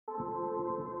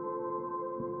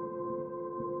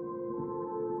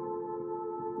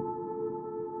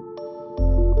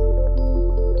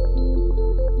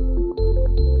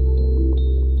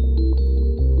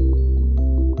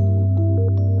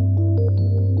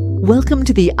Welcome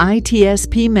to the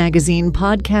ITSP Magazine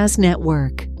Podcast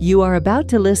Network. You are about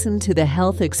to listen to the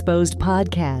Health Exposed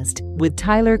podcast with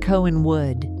Tyler Cohen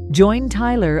Wood. Join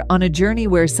Tyler on a journey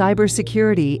where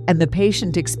cybersecurity and the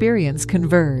patient experience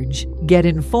converge. Get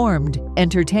informed,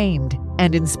 entertained,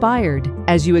 and inspired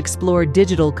as you explore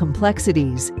digital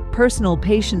complexities, personal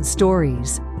patient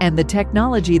stories, and the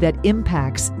technology that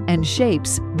impacts and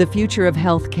shapes the future of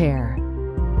healthcare.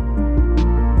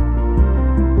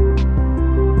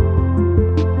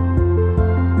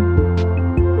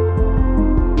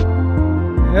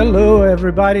 Hello,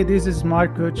 everybody. This is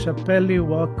Marco Ciappelli.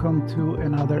 Welcome to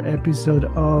another episode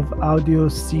of Audio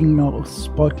Signals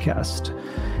Podcast.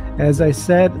 As I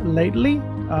said lately,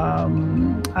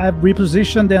 I've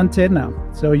repositioned the antenna.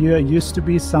 So you used to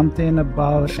be something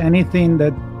about anything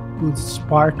that would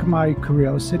spark my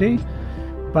curiosity,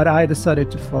 but I decided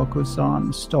to focus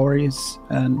on stories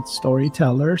and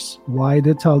storytellers, why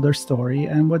they tell their story,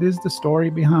 and what is the story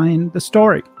behind the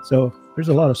story. So there's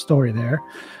a lot of story there.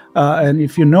 And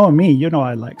if you know me, you know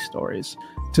I like stories.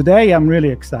 Today, I'm really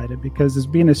excited because there's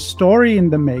been a story in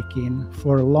the making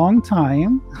for a long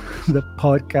time. The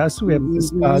podcast we have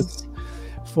discussed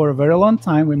for a very long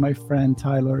time with my friend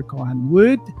Tyler Cohen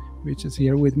Wood, which is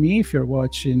here with me. If you're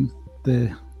watching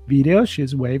the video,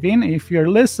 she's waving. If you're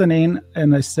listening,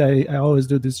 and I always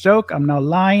do this joke, I'm not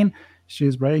lying.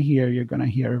 She's right here. You're going to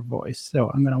hear her voice. So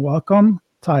I'm going to welcome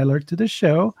Tyler to the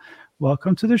show.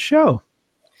 Welcome to the show.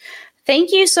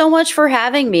 Thank you so much for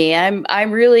having me.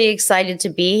 I'm really excited to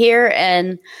be here,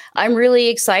 and I'm really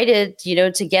excited,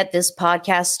 to get this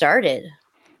podcast started.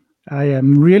 I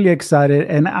am really excited,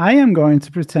 and I am going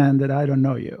to pretend that I don't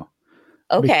know you.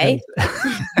 Okay.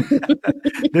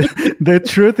 The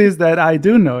truth is that I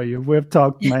do know you. We've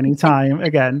talked many times,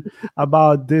 again,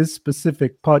 about this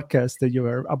specific podcast that you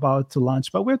are about to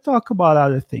launch, but we'll talk about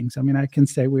other things. I mean, I can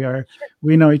say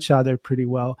we know each other pretty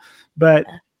well, but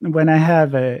when I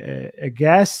have a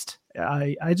guest,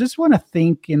 I just want to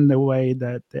think in the way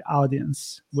that the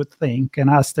audience would think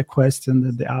and ask the question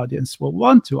that the audience will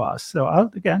want to ask. So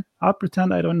I'll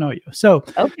pretend I don't know you. So,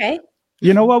 okay.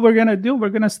 You know what we're going to do? We're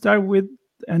going to start with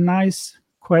a nice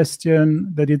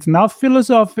question that it's not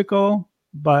philosophical,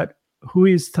 but who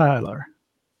is Tyler?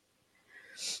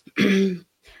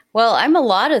 Well, I'm a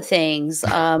lot of things.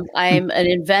 I'm an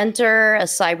inventor, a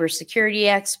cybersecurity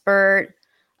expert.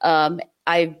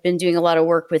 I've been doing a lot of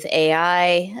work with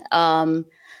AI.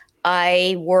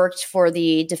 I worked for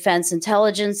the Defense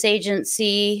Intelligence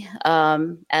Agency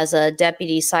as a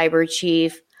deputy cyber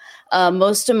chief.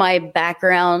 Most of my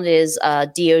background is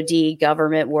DoD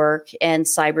government work and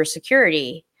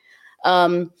cybersecurity.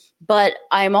 But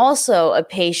I'm also a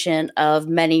patient of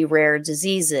many rare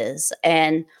diseases.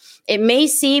 And it may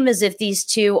seem as if these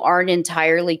two aren't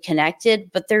entirely connected,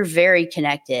 but they're very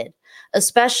connected,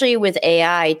 especially with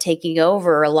AI taking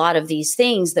over a lot of these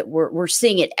things that we're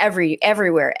seeing it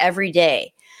everywhere, every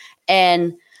day.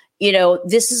 And,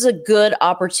 this is a good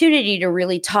opportunity to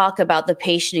really talk about the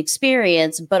patient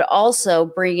experience, but also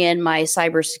bring in my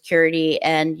cybersecurity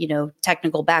and,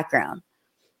 technical background.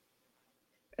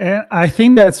 And I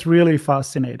think that's really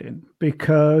fascinating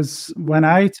because when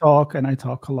I talk, and I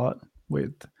talk a lot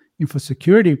with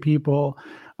infosecurity people,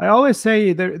 I always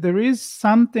say there is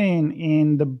something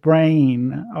in the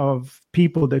brain of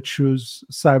people that choose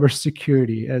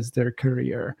cybersecurity as their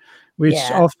career, which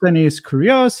often is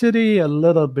curiosity, a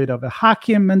little bit of a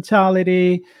hacking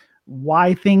mentality,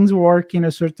 why things work in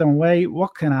a certain way.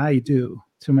 What can I do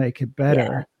to make it better?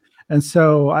 Yeah. And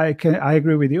so I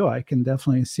agree with you. I can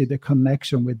definitely see the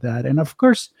connection with that. And of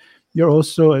course, you're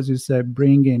also, as you said,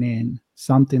 bringing in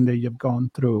something that you've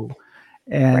gone through.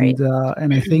 And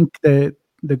and I think that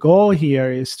the goal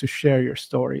here is to share your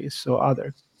stories so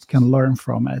others can learn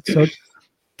from it. So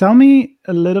tell me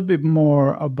a little bit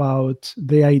more about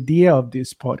the idea of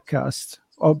this podcast.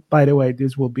 Oh, by the way,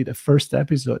 this will be the first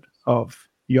episode of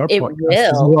your podcast. It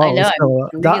will. Well. I know.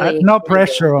 So no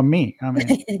pressure on me. I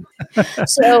mean,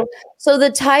 so the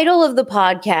title of the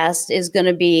podcast is going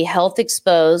to be Health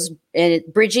Exposed, and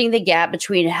bridging the gap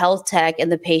between health tech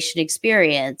and the patient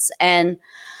experience. And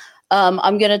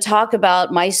I'm going to talk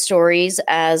about my stories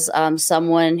as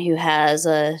someone who has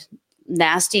a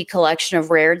nasty collection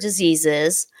of rare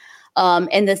diseases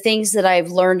and the things that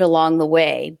I've learned along the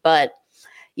way. But,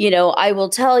 I will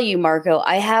tell you, Marco,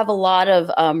 I have a lot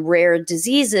of rare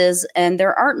diseases, and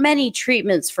there aren't many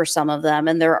treatments for some of them,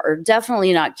 and there are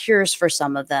definitely not cures for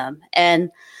some of them.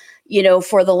 And,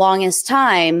 for the longest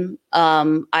time,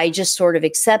 I just sort of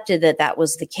accepted that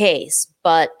was the case.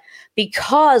 But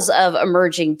because of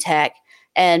emerging tech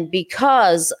and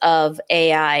because of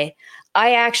AI,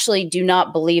 I actually do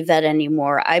not believe that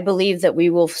anymore. I believe that we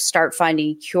will start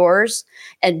finding cures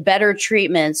and better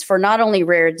treatments for not only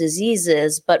rare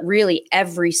diseases, but really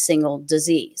every single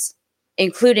disease,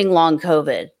 including long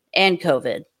COVID and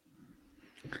COVID.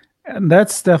 And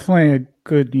that's definitely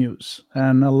good news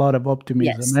and a lot of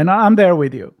optimism. Yes. And I'm there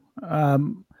with you.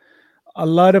 A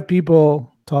lot of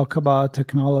people talk about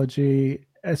technology,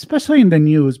 especially in the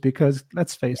news, because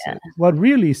let's face it, what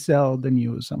really sells the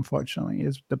news, unfortunately,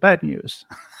 is the bad news.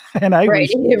 And I Right,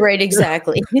 wish, right,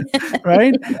 exactly.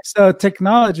 right? So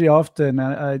technology often,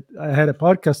 I had a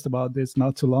podcast about this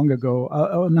not too long ago,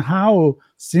 on how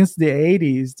since the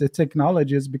 80s, the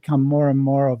technology has become more and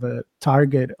more of a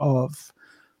target of,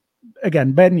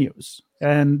 again, bad news.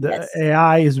 And Yes.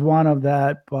 AI is one of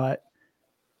that, but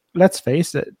let's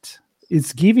face it,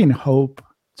 it's giving hope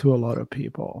to a lot of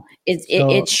people. It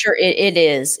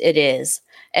is.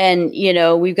 And,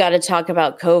 we've got to talk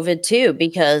about COVID too,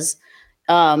 because,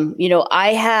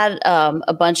 I had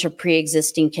a bunch of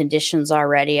pre-existing conditions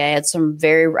already. I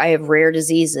have rare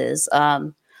diseases,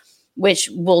 which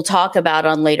we'll talk about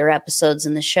on later episodes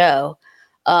in the show.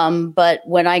 But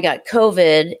when I got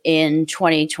COVID in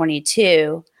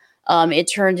 2022, it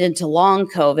turned into long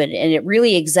COVID, and it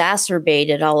really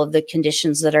exacerbated all of the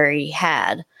conditions that I already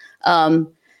had.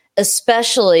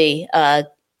 Especially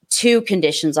two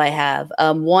conditions I have.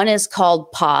 One is called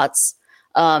POTS.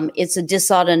 It's a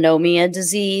dysautonomia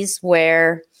disease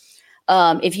where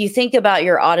if you think about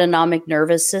your autonomic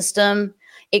nervous system,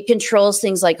 it controls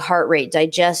things like heart rate,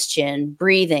 digestion,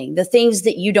 breathing, the things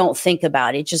that you don't think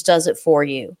about. It just does it for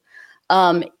you.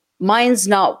 Mine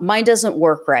doesn't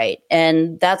work right.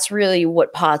 And that's really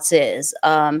what POTS is.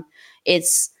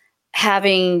 It's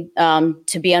having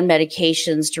to be on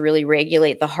medications to really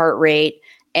regulate the heart rate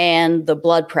and the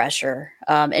blood pressure.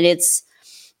 And it's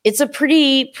a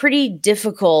pretty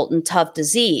difficult and tough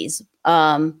disease.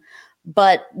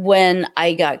 But when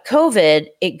I got COVID,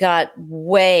 it got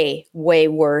way, way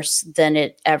worse than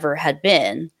it ever had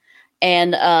been.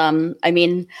 And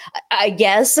I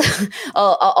guess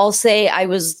I'll say I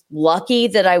was lucky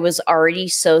that I was already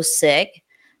so sick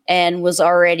and was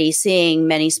already seeing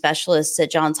many specialists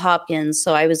at Johns Hopkins.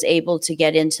 So I was able to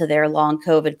get into their long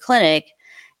COVID clinic.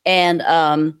 And,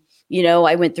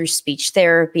 I went through speech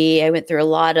therapy. I went through a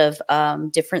lot of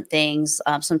different things,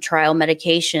 some trial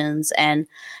medications. And,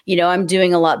 I'm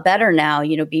doing a lot better now,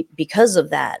 because of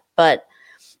that. But,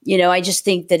 I just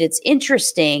think that it's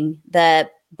interesting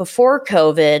that before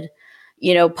COVID,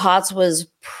 POTS was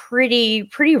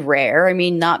pretty rare. I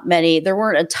mean, not many, there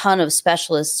weren't a ton of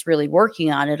specialists really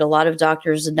working on it. A lot of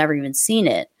doctors had never even seen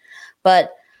it.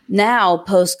 But now,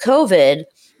 post-COVID,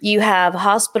 you have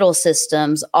hospital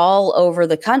systems all over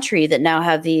the country that now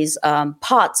have these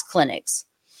POTS clinics.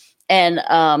 And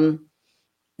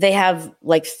they have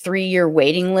like 3-year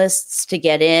waiting lists to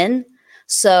get in.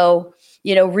 So,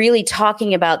 really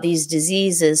talking about these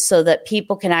diseases so that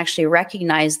people can actually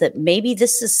recognize that maybe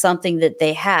this is something that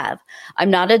they have.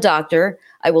 I'm not a doctor.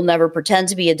 I will never pretend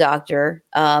to be a doctor.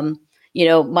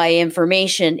 My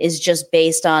information is just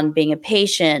based on being a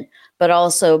patient, but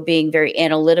also being very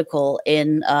analytical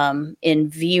in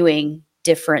viewing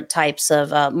different types of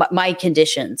my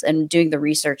conditions and doing the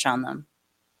research on them.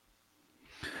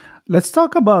 Let's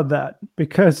talk about that,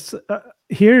 because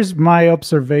here's my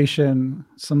observation.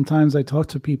 Sometimes I talk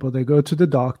to people, they go to the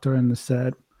doctor and they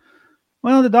said,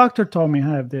 well, the doctor told me I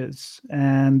have this,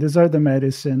 and these are the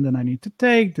medicine that I need to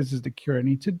take. This is the cure I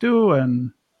need to do,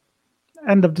 and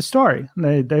end of the story.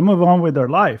 They move on with their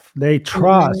life. They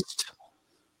trust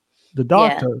the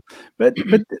doctor. Yeah.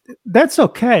 But that's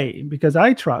okay, because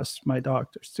I trust my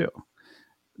doctors too.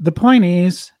 The point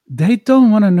is, they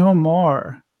don't want to know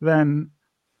more than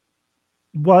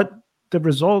what the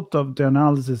result of the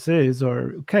analysis is,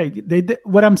 or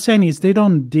what I'm saying is they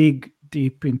don't dig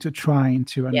deep into trying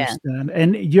to understand. Yeah.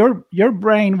 And your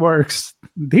brain works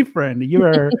different.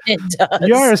 You're a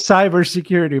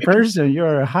cybersecurity person.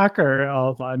 You're a hacker.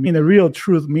 The real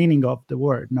truth meaning of the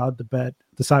word, not the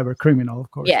cyber criminal,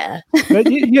 of course. Yeah. But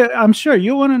I'm sure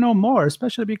you want to know more,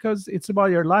 especially because it's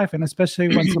about your life, and especially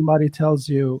when somebody tells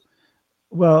you,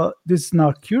 well, this is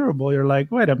not curable. You're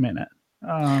like, wait a minute.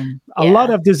 A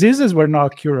lot of diseases were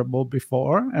not curable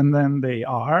before, and then they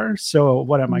are. So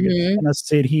what am I going to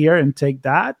sit here and take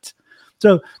that?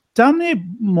 So tell me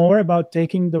more about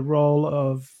taking the role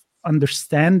of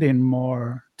understanding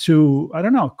more to, I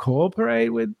don't know, cooperate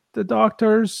with the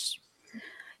doctors,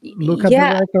 look at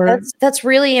the record. That's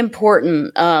really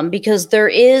important because there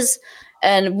is,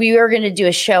 and we are going to do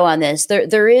a show on this,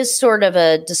 there is sort of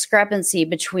a discrepancy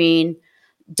between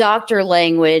doctor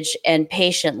language and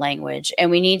patient language,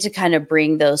 and we need to kind of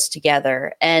bring those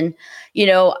together. And,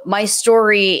 my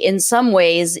story in some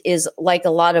ways is like a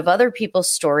lot of other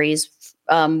people's stories.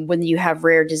 When you have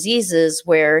rare diseases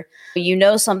where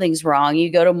something's wrong, you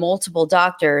go to multiple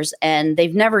doctors and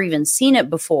they've never even seen it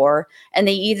before. And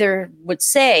they either would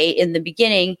say in the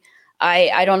beginning,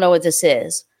 I don't know what this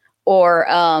is, or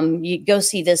you go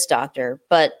see this doctor.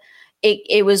 But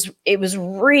it was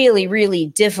really, really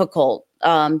difficult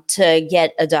to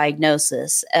get a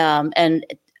diagnosis, and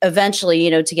eventually,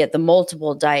 to get the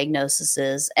multiple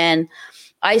diagnoses. And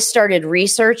I started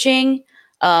researching.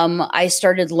 I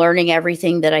started learning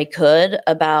everything that I could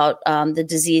about the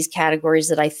disease categories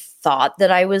that I thought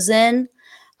that I was in.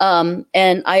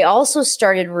 And I also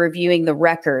started reviewing the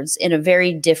records in a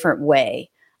very different way.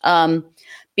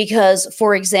 Because,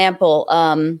 for example,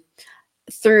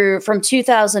 from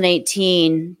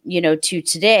 2018, to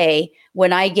today,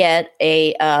 when I get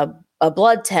a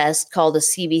blood test called a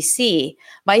CBC,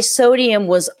 my sodium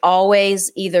was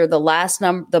always either the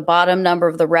bottom number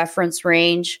of the reference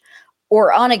range,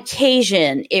 or on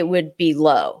occasion it would be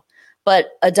low.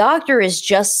 But a doctor is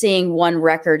just seeing one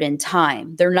record in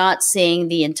time. They're not seeing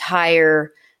the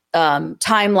entire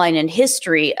timeline and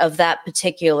history of that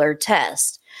particular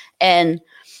test. And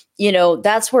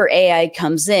that's where AI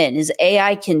comes in. Is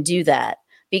AI can do that,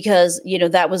 because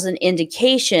that was an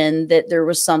indication that there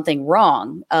was something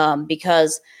wrong.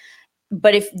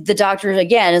 But if the doctor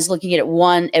again is looking at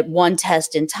one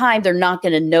test in time, they're not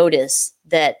going to notice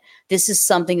that this is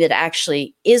something that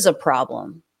actually is a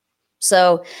problem.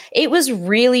 So it was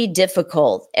really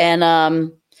difficult. And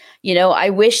I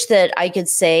wish that I could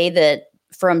say that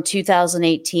from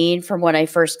 2018, from when I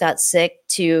first got sick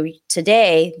to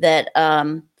today, that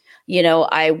I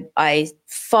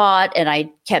fought and I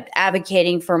kept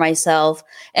advocating for myself,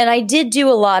 and I did do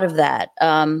a lot of that.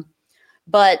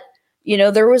 But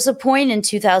there was a point in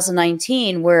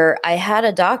 2019 where I had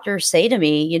a doctor say to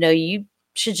me, you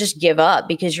should just give up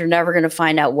because you're never going to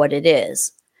find out what it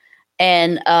is.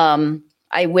 And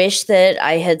I wish that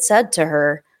I had said to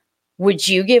her, would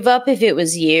you give up if it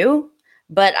was you?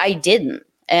 But I didn't.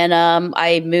 And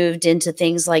I moved into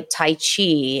things like Tai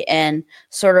Chi and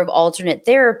sort of alternate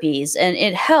therapies, and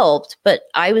it helped, but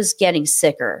I was getting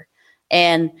sicker.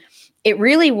 And it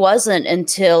really wasn't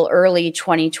until early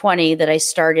 2020 that I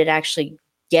started actually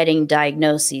getting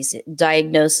diagnoses.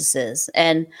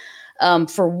 And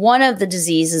for one of the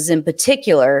diseases in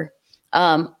particular,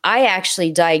 I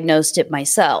actually diagnosed it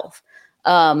myself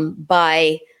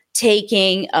by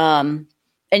taking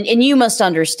and you must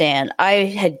understand, I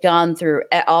had gone through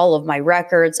all of my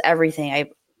records,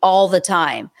 everything, all the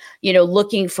time,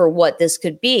 looking for what this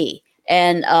could be.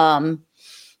 And,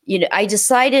 I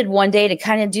decided one day to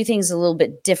kind of do things a little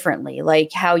bit differently,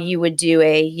 like how you would do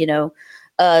a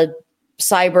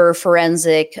cyber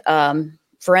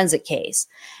forensic case.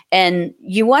 And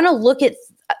you want to look at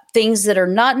things that are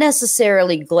not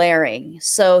necessarily glaring.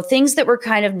 So things that were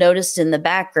kind of noticed in the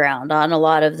background on a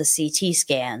lot of the CT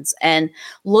scans, and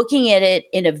looking at it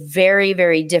in a very,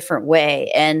 very different way.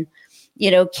 And,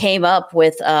 came up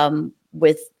with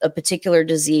a particular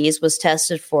disease, was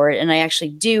tested for it. And I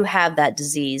actually do have that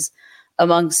disease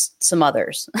amongst some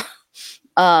others.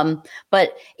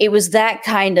 But it was that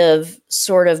kind of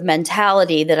sort of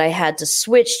mentality that I had to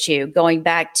switch to, going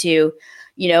back to,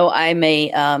 I'm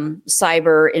a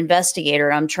cyber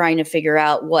investigator. I'm trying to figure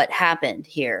out what happened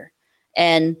here.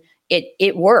 And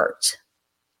it worked.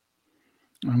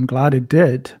 I'm glad it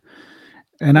did.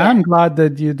 And yeah. I'm glad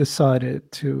that you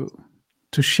decided to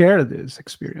share this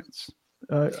experience.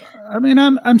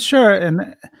 I'm sure,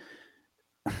 and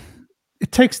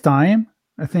it takes time.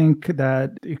 I think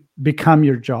that it become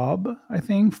your job, I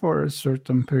think, for a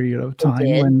certain period of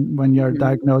time when you're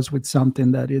diagnosed with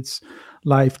something that it's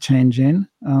life-changing.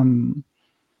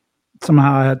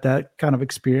 Somehow I had that kind of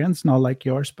experience, not like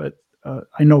yours, but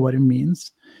I know what it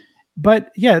means.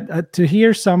 But yeah, to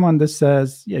hear someone that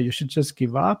says, yeah, you should just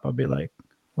give up, I'll be like,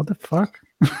 what the fuck?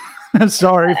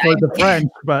 Sorry for the French,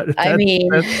 but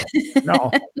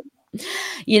no.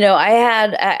 I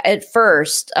had at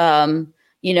first,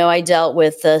 I dealt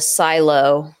with the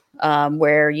silo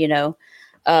where,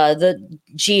 the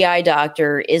GI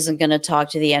doctor isn't going to talk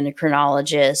to the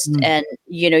endocrinologist. And,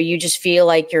 you just feel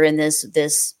like you're in this,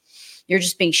 you're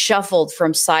just being shuffled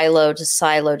from silo to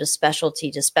silo to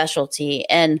specialty.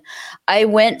 And I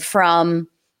went from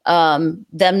them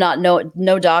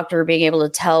no doctor being able to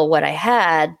tell what I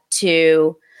had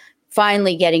to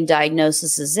finally getting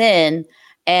diagnoses in.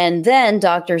 And then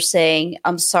doctors saying,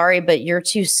 I'm sorry, but you're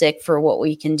too sick for what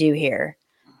we can do here.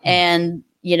 And,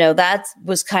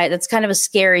 that's kind of a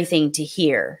scary thing to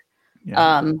hear.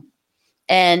 Yeah.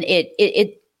 And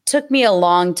it took me a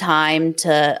long time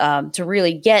to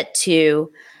really get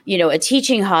to, a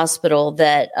teaching hospital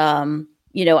that,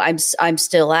 I'm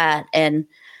still at. And,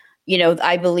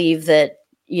 I believe that,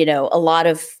 a lot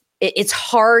of it's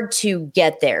hard to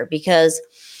get there because,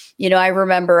 I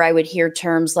remember I would hear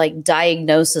terms like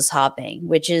diagnosis hopping,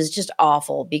 which is just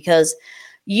awful because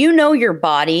your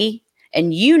body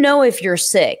and if you're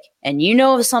sick and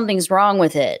if something's wrong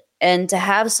with it. And to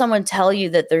have someone tell you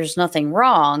that there's nothing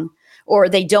wrong or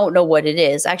they don't know what it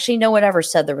is. Actually, no one ever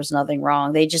said there was nothing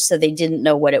wrong. They just said they didn't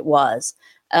know what it was,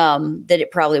 that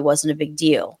it probably wasn't a big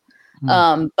deal.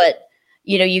 But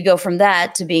you go from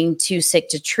that to being too sick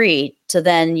to treat to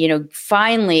then,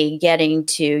 finally getting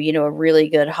to, a really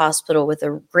good hospital with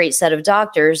a great set of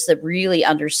doctors that really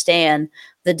understand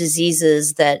the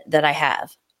diseases that I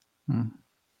have.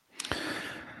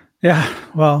 Yeah.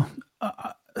 Well,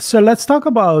 so let's talk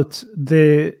about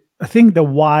I think the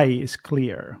why is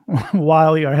clear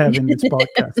while you're having this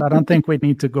podcast. I don't think we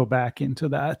need to go back into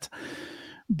that.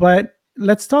 But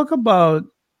let's talk about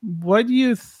what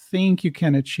you think you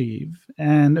can achieve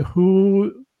and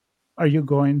who are you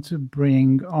going to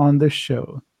bring on the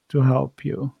show to help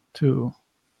you to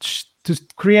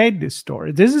create this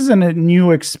story. This isn't a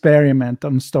new experiment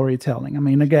on storytelling. I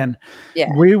mean, again,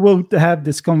 we will have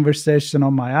this conversation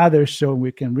on my other show.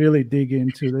 We can really dig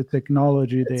into the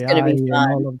technology, the AI, and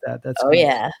all of that. Oh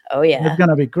yeah. It's going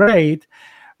to be great.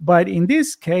 But in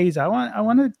this case, I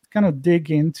want to kind of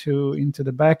dig into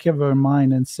the back of our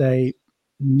mind and say,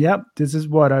 yep, this is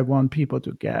what I want people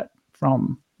to get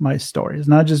from my story. It's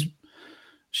not just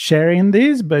sharing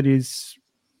this, but it's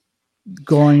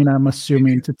going, I'm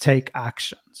assuming, to take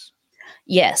actions.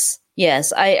 Yes.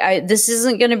 This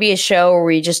isn't going to be a show where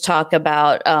we just talk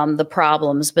about the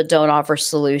problems, but don't offer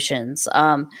solutions.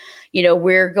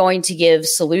 We're going to give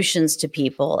solutions to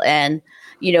people, and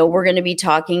we're going to be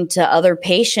talking to other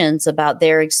patients about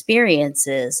their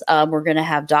experiences. We're going to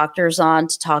have doctors on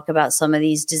to talk about some of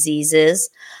these diseases.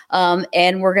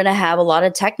 And we're going to have a lot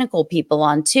of technical people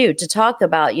on too, to talk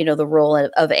about, the role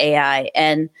of AI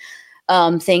and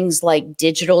things like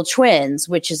digital twins,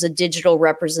 which is a digital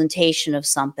representation of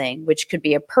something, which could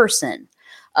be a person.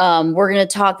 We're going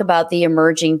to talk about the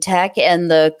emerging tech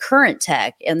and the current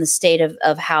tech and the state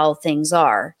of how things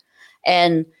are.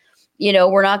 And,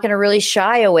 we're not going to really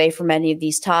shy away from any of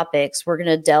these topics. We're going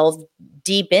to delve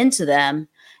deep into them.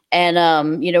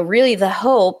 And, really the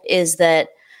hope is that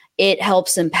it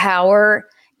helps empower,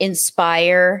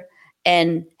 inspire,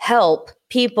 and help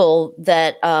people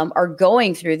that are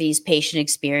going through these patient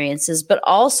experiences, but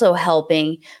also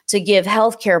helping to give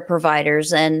healthcare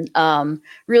providers and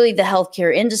really the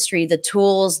healthcare industry the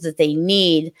tools that they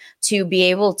need to be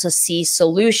able to see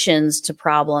solutions to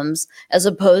problems as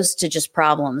opposed to just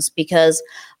problems. Because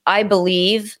I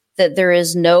believe that there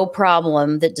is no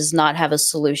problem that does not have a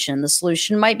solution. The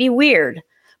solution might be weird,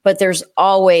 but there's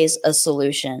always a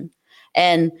solution.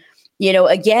 And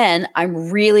again, I'm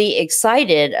really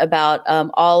excited about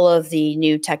all of the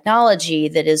new technology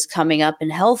that is coming up in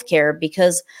healthcare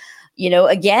because,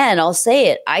 again, I'll say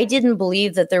it. I didn't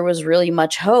believe that there was really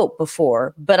much hope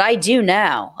before, but I do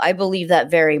now. I believe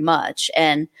that very much.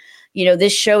 And,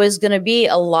 this show is going to be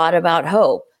a lot about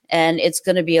hope. And it's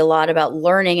going to be a lot about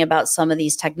learning about some of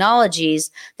these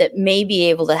technologies that may be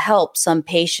able to help some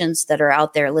patients that are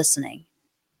out there listening.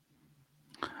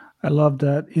 I love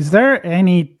that. Is there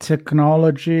any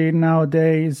technology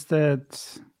nowadays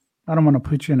that, I don't want to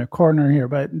put you in a corner here,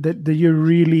 but that you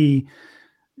really,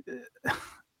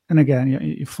 and again,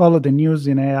 you follow the news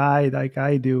in AI like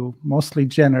I do, mostly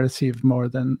generative more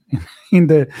than in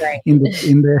the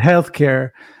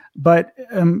healthcare. But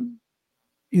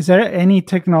is there any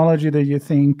technology that you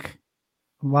think,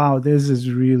 wow, this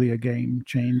is really a game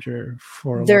changer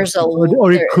for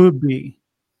or it could be?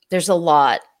 There's a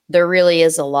lot. There really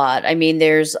is a lot. I mean,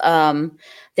 there's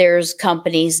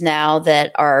companies now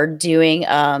that are doing,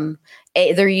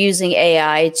 they're using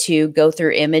AI to go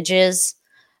through images.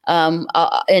 And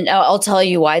I'll tell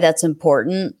you why that's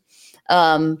important.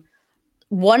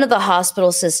 One of the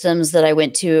hospital systems that I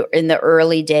went to in the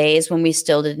early days when we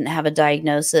still didn't have a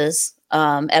diagnosis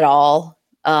at all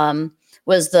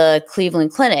was the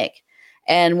Cleveland Clinic.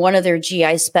 And one of their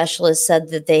GI specialists said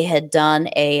that they had done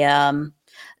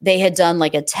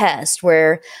like a test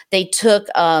where they took,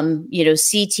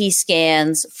 CT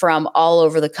scans from all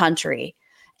over the country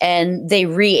and they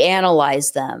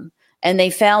reanalyzed them. And they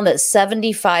found that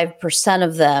 75%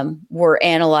 of them were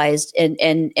analyzed and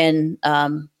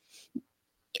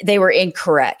they were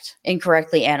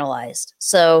incorrectly analyzed.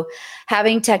 So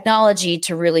having technology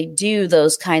to really do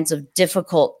those kinds of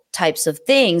difficult types of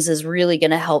things is really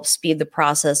going to help speed the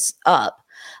process up.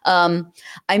 I'm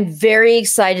very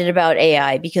excited about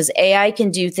AI because AI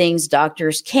can do things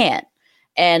doctors can't.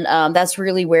 And that's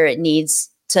really where it needs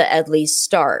to at least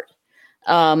start.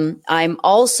 I'm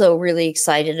also really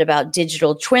excited about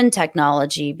digital twin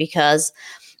technology because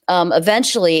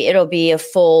eventually it'll be a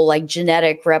full like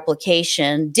genetic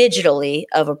replication digitally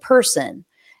of a person.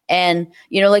 And,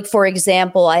 like, for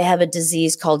example, I have a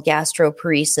disease called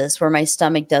gastroparesis where my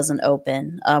stomach doesn't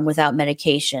open without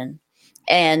medication.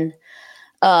 And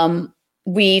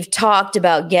we've talked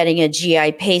about getting a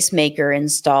GI pacemaker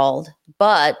installed,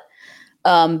 but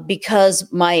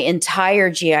because my entire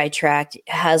GI tract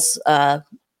has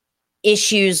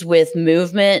issues with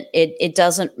movement, it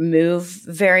doesn't move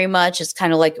very much. It's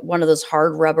kind of like one of those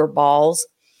hard rubber balls.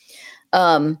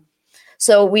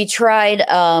 So we tried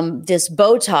this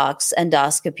Botox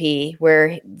endoscopy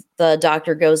where the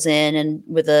doctor goes in and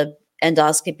with a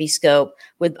endoscopy scope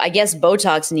with, I guess,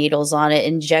 Botox needles on it,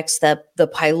 injects the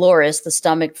pylorus, the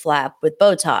stomach flap, with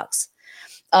Botox,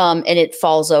 and it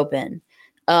falls open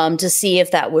to see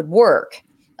if that would work.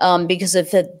 Because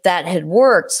if that had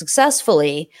worked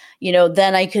successfully,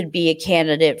 then I could be a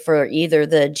candidate for either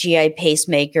the GI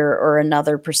pacemaker or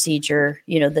another procedure,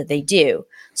 that they do.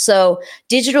 So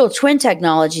digital twin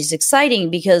technology is exciting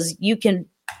because you don't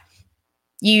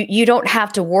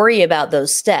have to worry about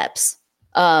those steps.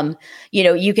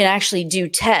 You can actually do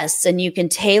tests and you can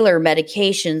tailor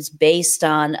medications based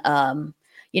on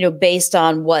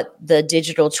what the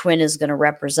digital twin is going to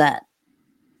represent.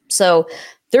 So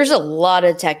there's a lot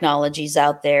of technologies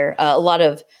out there, a lot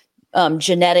of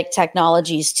genetic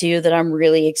technologies too that I'm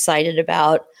really excited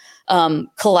about.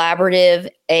 Collaborative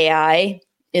AI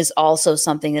is also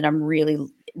something that I'm really,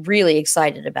 really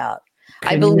excited about.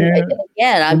 I believe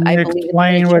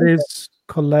explain what is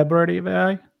collaborative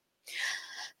AI?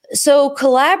 So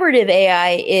collaborative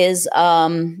AI is,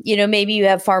 maybe you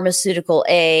have pharmaceutical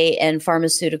A and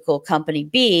pharmaceutical company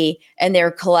B, and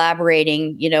they're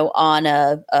collaborating, on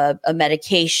a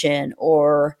medication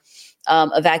or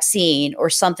a vaccine or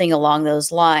something along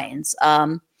those lines.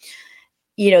 And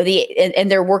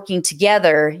they're working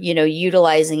together,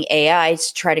 utilizing AI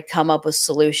to try to come up with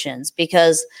solutions.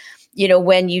 Because,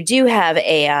 when you do have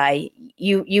AI,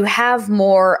 you have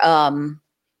more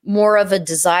of a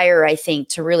desire, I think,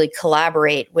 to really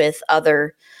collaborate with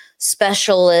other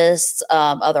specialists,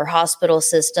 other hospital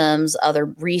systems, other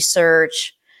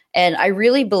research. And I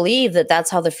really believe that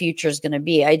that's how the future is going to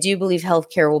be. I do believe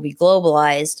healthcare will be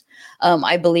globalized.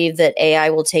 I believe that AI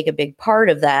will take a big part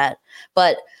of that.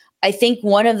 But I think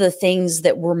one of the things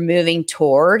that we're moving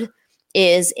toward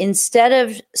is, instead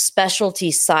of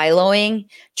specialty siloing,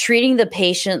 treating the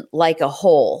patient like a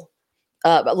whole,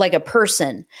 like a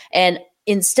person. And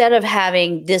instead of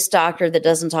having this doctor that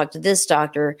doesn't talk to this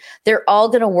doctor, they're all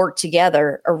going to work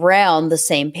together around the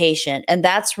same patient. And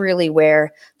that's really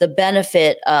where the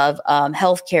benefit of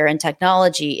healthcare and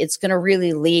technology, it's going to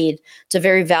really lead to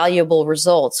very valuable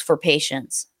results for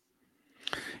patients.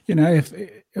 If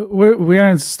we're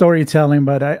in storytelling,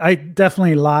 but I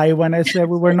definitely lie when I said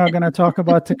we were not going to talk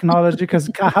about technology, because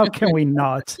how can we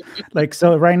not?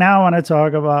 So right now I want to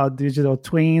talk about digital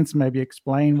twins, maybe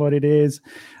explain what it is.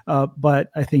 But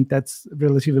I think that's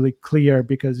relatively clear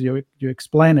because you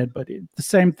explain it. But the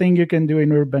same thing you can do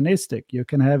in urbanistic. You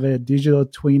can have a digital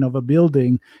twin of a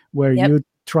building where you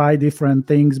try different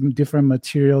things, different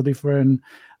material, different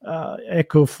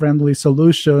eco-friendly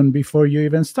solution before you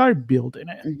even start building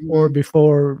it, or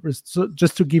before,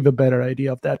 just to give a better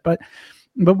idea of that. But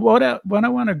what I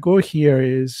want to go here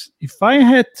is, if I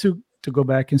had to go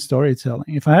back in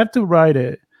storytelling, if I have to write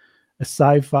a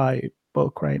sci-fi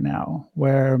book right now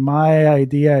where my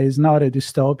idea is not a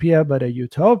dystopia but a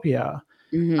utopia,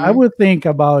 I would think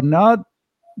about not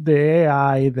the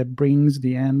AI that brings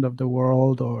the end of the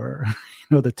world, or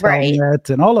the telnet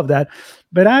and all of that,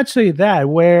 but actually that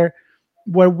where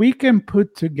we can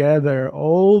put together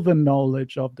all the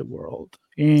knowledge of the world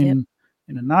in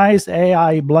a nice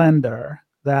AI blender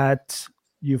that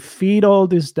you feed all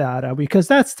this data, because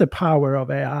that's the power of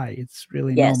AI. It's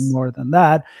really no more than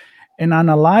that, and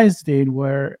analyze it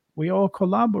where we all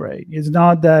collaborate. It's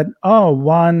not that,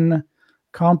 one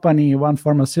company, one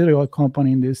pharmaceutical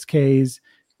company in this case,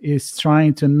 is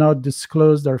trying to not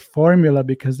disclose their formula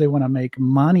because they want to make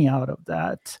money out of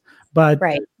that. But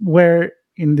where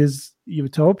in this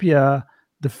utopia,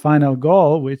 the final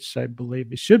goal, which I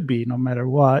believe it should be no matter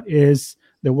what, is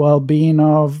the well-being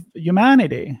of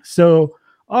humanity. So,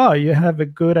 you have a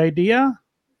good idea,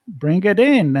 bring it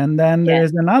in. And then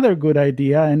there's another good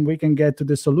idea and we can get to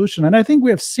the solution. And I think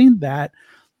we have seen that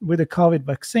with the COVID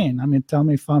vaccine. I mean, tell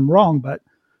me if I'm wrong, but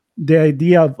the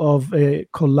idea of a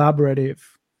collaborative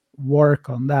work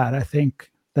on that, I think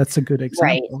that's a good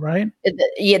example, right?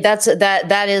 Yeah,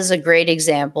 that is a great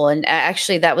example. And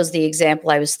actually that was the example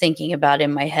I was thinking about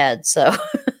in my head. So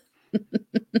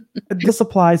This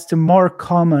applies to more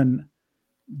common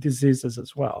diseases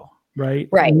as well, right?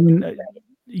 I right. mean,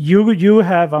 you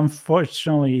have,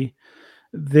 unfortunately,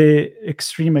 the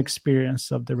extreme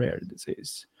experience of the rare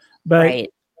disease, but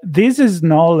Right. this is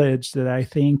knowledge that I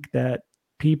think that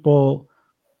people,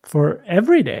 for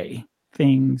everyday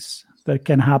things that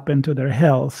can happen to their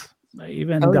health,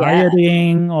 even Oh yeah,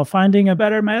 dieting or finding a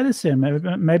better medicine,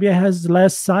 maybe it has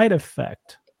less side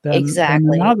effect than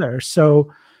exactly. another.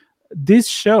 So this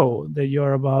show that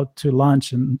you're about to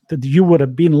launch, and that you would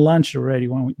have been launched already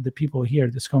when the people hear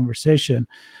this conversation,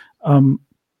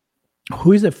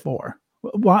 who is it for?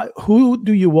 Who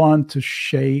do you want to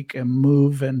shake and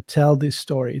move and tell this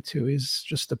story to? Is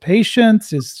just the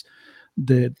patients? Is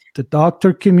the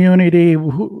doctor community?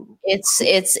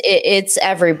 It's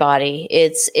everybody.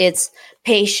 It's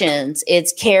patients,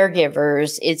 it's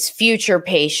caregivers, it's future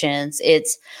patients,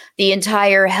 it's the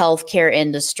entire healthcare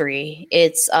industry.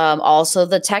 It's also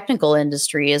the technical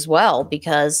industry as well,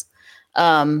 because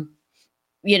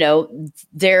you know,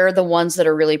 they're the ones that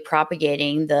are really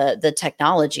propagating the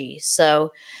technology.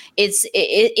 So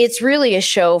it's really a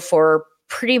show for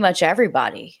pretty much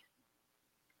everybody.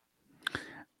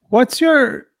 What's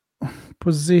your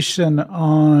position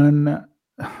on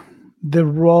the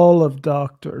role of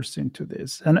doctors into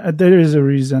this? And there is a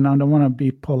reason. I don't want to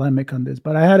be polemic on this,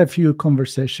 but I had a few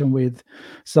conversations with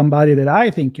somebody that I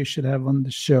think you should have on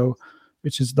the show,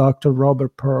 which is Dr.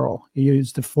 Robert Pearl. He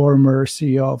is the former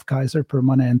CEO of Kaiser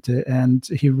Permanente, and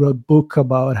he wrote a book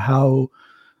about how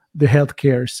the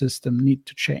healthcare system need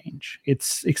to change.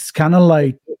 It's kind of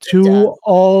like too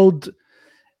old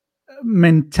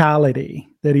mentality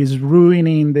that is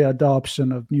ruining the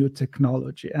adoption of new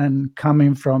technology, and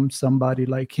coming from somebody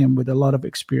like him with a lot of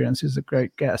experience is a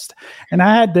great guest. And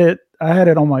I had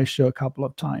it on my show a couple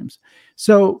of times.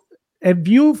 So have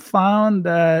you found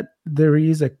that there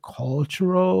is a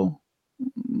cultural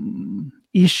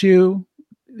issue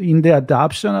in the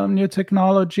adoption of new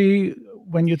technology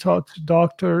when you talk to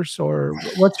doctors, or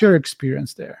what's your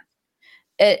experience there?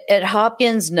 At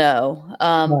Hopkins, no.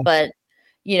 Right. But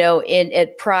you know,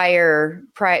 at prior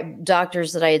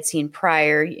doctors that I had seen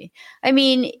prior, I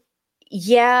mean,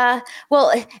 yeah.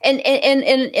 Well, and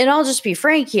I'll just be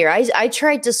frank here. I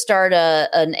tried to start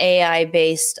an AI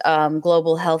based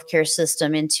global healthcare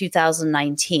system in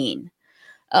 2019,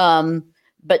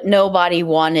 but nobody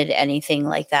wanted anything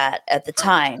like that at the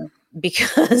time,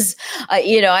 because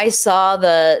you know, I saw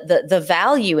the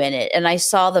value in it, and I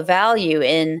saw the value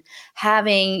in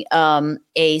having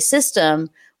a system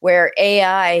where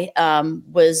AI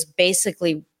was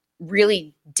basically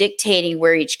really dictating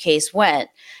where each case went.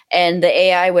 And the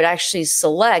AI would actually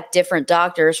select different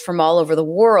doctors from all over the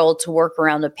world to work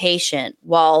around a patient,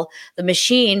 while the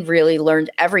machine really learned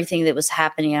everything that was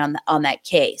happening on that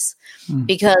case.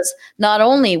 Because not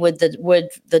only would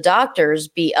the doctors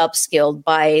be upskilled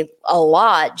by a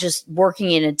lot just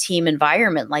working in a team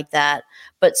environment like that,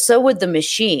 but so would the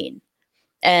machine.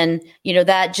 And you know,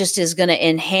 that just is going to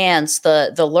enhance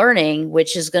the learning,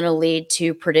 which is going to lead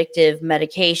to predictive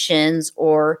medications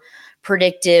or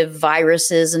predictive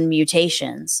viruses and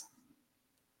mutations.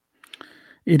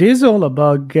 It is all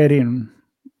about getting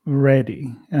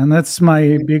ready, and that's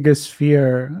my biggest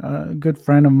fear. A good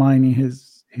friend of mine,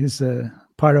 he's a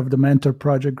part of the mentor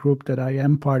project group that I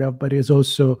am part of, but he's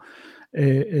also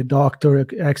a doctor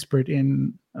expert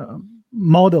in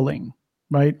modeling,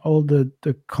 right? All the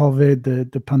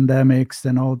COVID, the pandemics,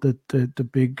 and all the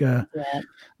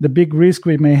big risk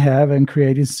we may have, and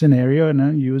creating scenario,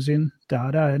 and using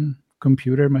data and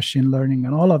computer machine learning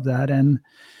and all of that. And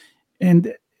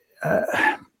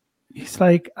he's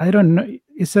like, I don't know.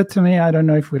 He said to me, I don't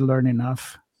know if we learn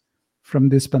enough from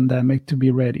this pandemic to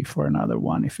be ready for another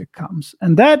one if it comes.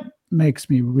 And that makes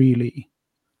me really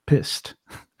pissed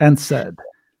and sad.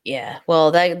 Yeah, well,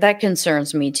 that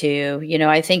concerns me too. You know,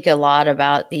 I think a lot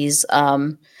about these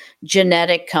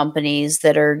genetic companies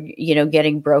that are, you know,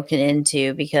 getting broken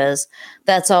into, because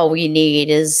that's all we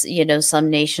need is, you know, some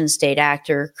nation state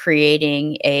actor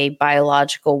creating a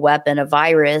biological weapon, a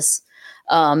virus,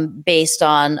 based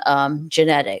on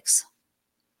genetics.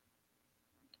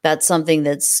 That's something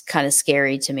that's kind of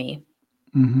scary to me.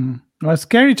 Mm-hmm. What's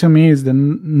scary to me is the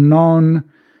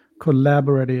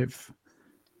non-collaborative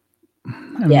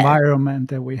environment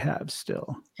that we have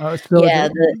still. Yeah,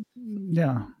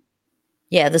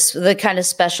 the kind of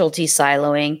specialty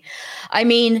siloing. I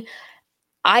mean,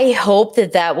 I hope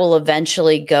that will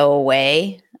eventually go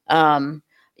away.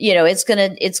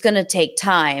 it's gonna take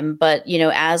time, but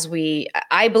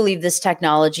I believe this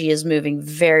technology is moving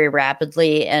very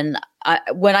rapidly, and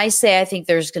when I say I think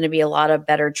there's going to be a lot of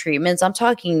better treatments, I'm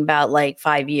talking about like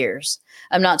 5 years.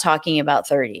 I'm not talking about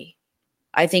 30.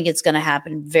 I think it's going to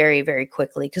happen very, very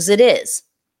quickly, because it is,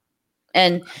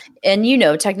 and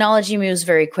technology moves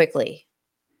very quickly.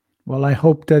 Well, I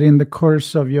hope that in the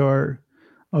course of your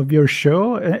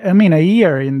show, I mean, a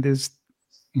year in this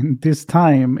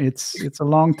time, it's a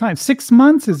long time. 6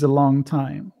 months is a long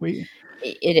time. It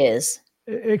is.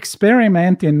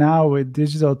 Experimenting now with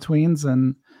digital twins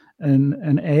and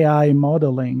AI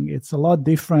modeling, it's a lot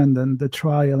different than the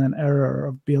trial and error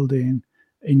of building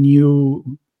a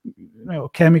new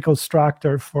chemical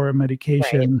structure for a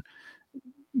medication. Right.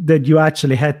 That you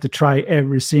actually had to try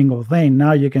every single thing.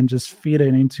 Now you can just feed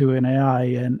it into an AI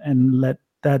and let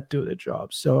that do the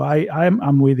job. So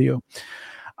I'm with you.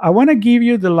 I want to give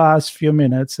you the last few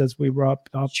minutes as we wrap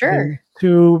up. Sure.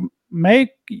 To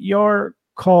make your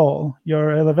call,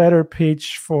 your elevator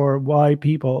pitch for why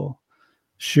people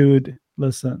should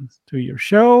listen to your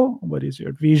show. What is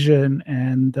your vision?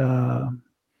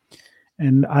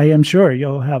 And I am sure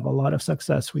you'll have a lot of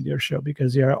success with your show,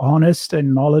 because you're honest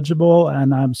and knowledgeable.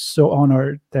 And I'm so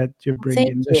honored that you're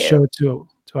bringing the show to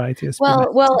ITSP.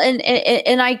 Well,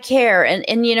 and I care. And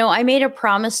I made a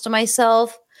promise to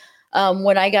myself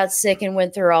when I got sick and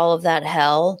went through all of that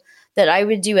hell, that I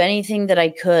would do anything that I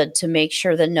could to make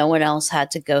sure that no one else had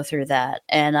to go through that.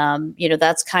 And,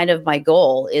 that's kind of my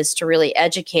goal, is to really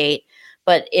educate,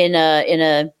 but in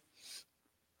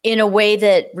a way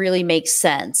that really makes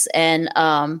sense. And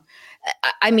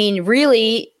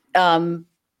really,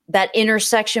 that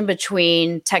intersection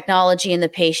between technology and the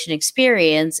patient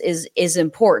experience is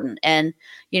important. And,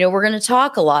 we're going to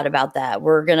talk a lot about that.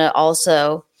 We're going to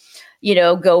also,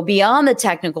 go beyond the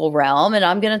technical realm. And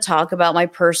I'm going to talk about my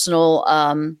personal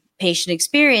patient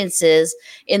experiences,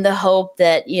 in the hope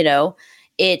that,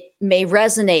 it may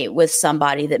resonate with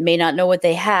somebody that may not know what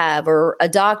they have, or a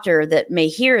doctor that may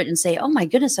hear it and say, oh my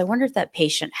goodness, I wonder if that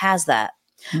patient has that.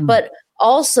 But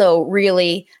also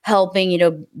really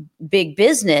helping, big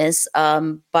business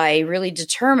by really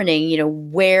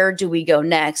determining, where do we go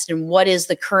next, and what is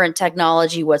the current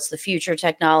technology, what's the future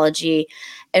technology,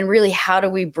 and really how do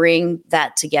we bring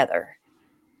that together.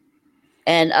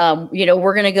 And,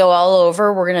 we're going to go all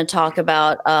over. We're going to talk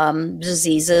about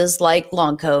diseases like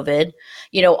long COVID,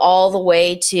 all the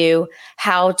way to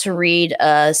how to read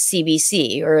a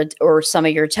CBC or some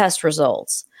of your test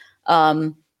results.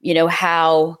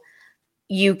 How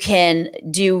you can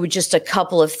do just a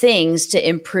couple of things to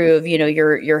improve,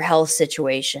 your health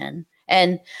situation.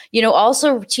 And,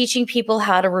 also teaching people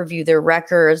how to review their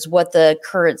records, what the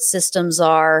current systems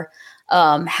are,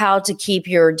 how to keep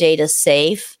your data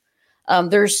safe.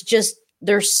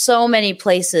 There's so many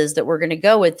places that we're going to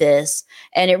go with this.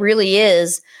 And it really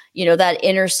is, that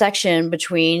intersection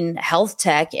between health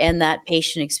tech and that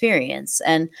patient experience.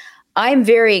 And I'm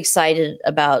very excited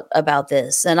about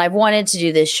this. And I've wanted to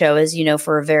do this show, as you know,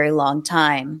 for a very long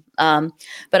time.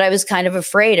 But I was kind of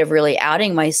afraid of really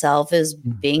outing myself as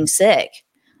being sick.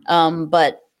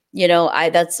 But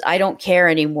I don't care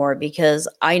anymore, because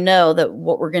I know that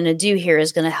what we're going to do here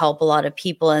is going to help a lot of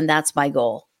people. And that's my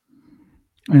goal.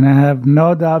 And I have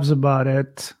no doubts about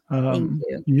it. Thank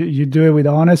you. You do it with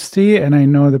honesty. And I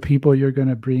know the people you're going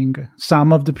to bring,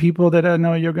 some of the people that I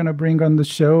know you're going to bring on the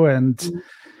show. And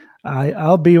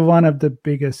I'll be one of the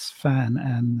biggest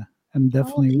fan and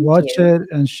definitely watch it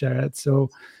and share it.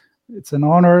 So it's an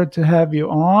honor to have you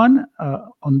on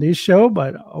this show,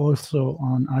 but also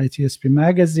on ITSP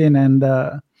Magazine. And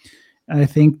I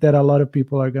think that a lot of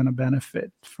people are going to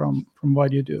benefit from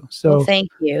what you do. So thank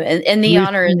you. And the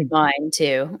honor is mine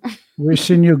too.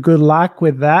 Wishing you good luck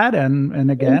with that. And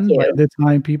again, by the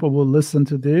time people will listen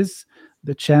to this,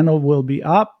 the channel will be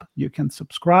up. You can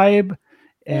subscribe.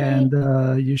 And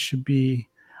you should be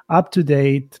up to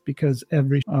date, because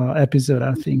every episode,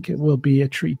 I think it will be a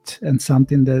treat and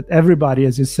something that everybody,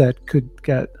 as you said, could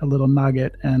get a little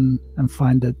nugget and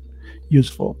find it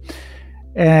useful.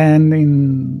 And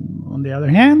on the other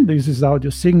hand, this is Audio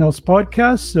Signals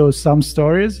podcast. So some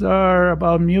stories are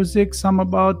about music, some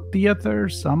about theater,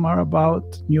 some are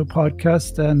about new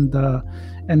podcasts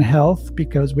and health,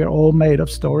 because we're all made of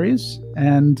stories.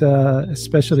 And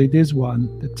especially this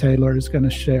one that Taylor is going to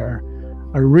share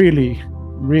are really,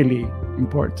 really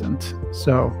important.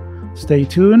 So stay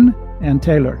tuned. And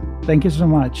Taylor, thank you so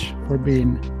much for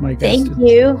being my guest. Thank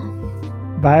you.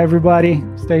 Bye, everybody.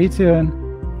 Stay tuned.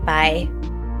 Bye.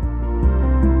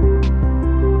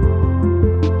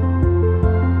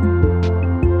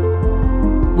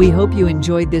 We hope you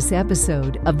enjoyed this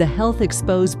episode of the Health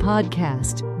Exposed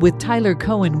podcast with Tyler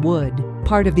Cohen Wood,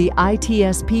 part of the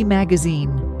ITSP Magazine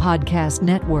podcast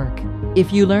network.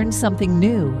 If you learned something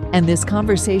new and this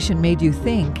conversation made you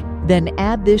think, then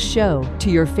add this show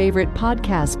to your favorite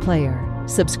podcast player,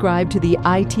 subscribe to the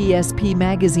ITSP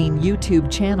Magazine YouTube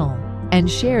channel, and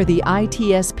share the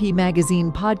ITSP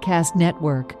Magazine podcast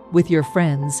network with your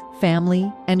friends,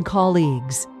 family, and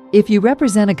colleagues. If you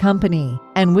represent a company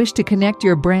and wish to connect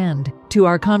your brand to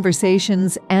our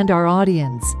conversations and our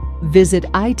audience, visit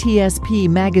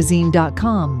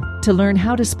itspmagazine.com to learn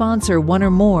how to sponsor one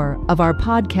or more of our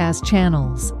podcast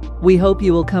channels. We hope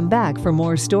you will come back for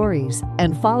more stories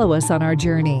and follow us on our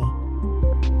journey.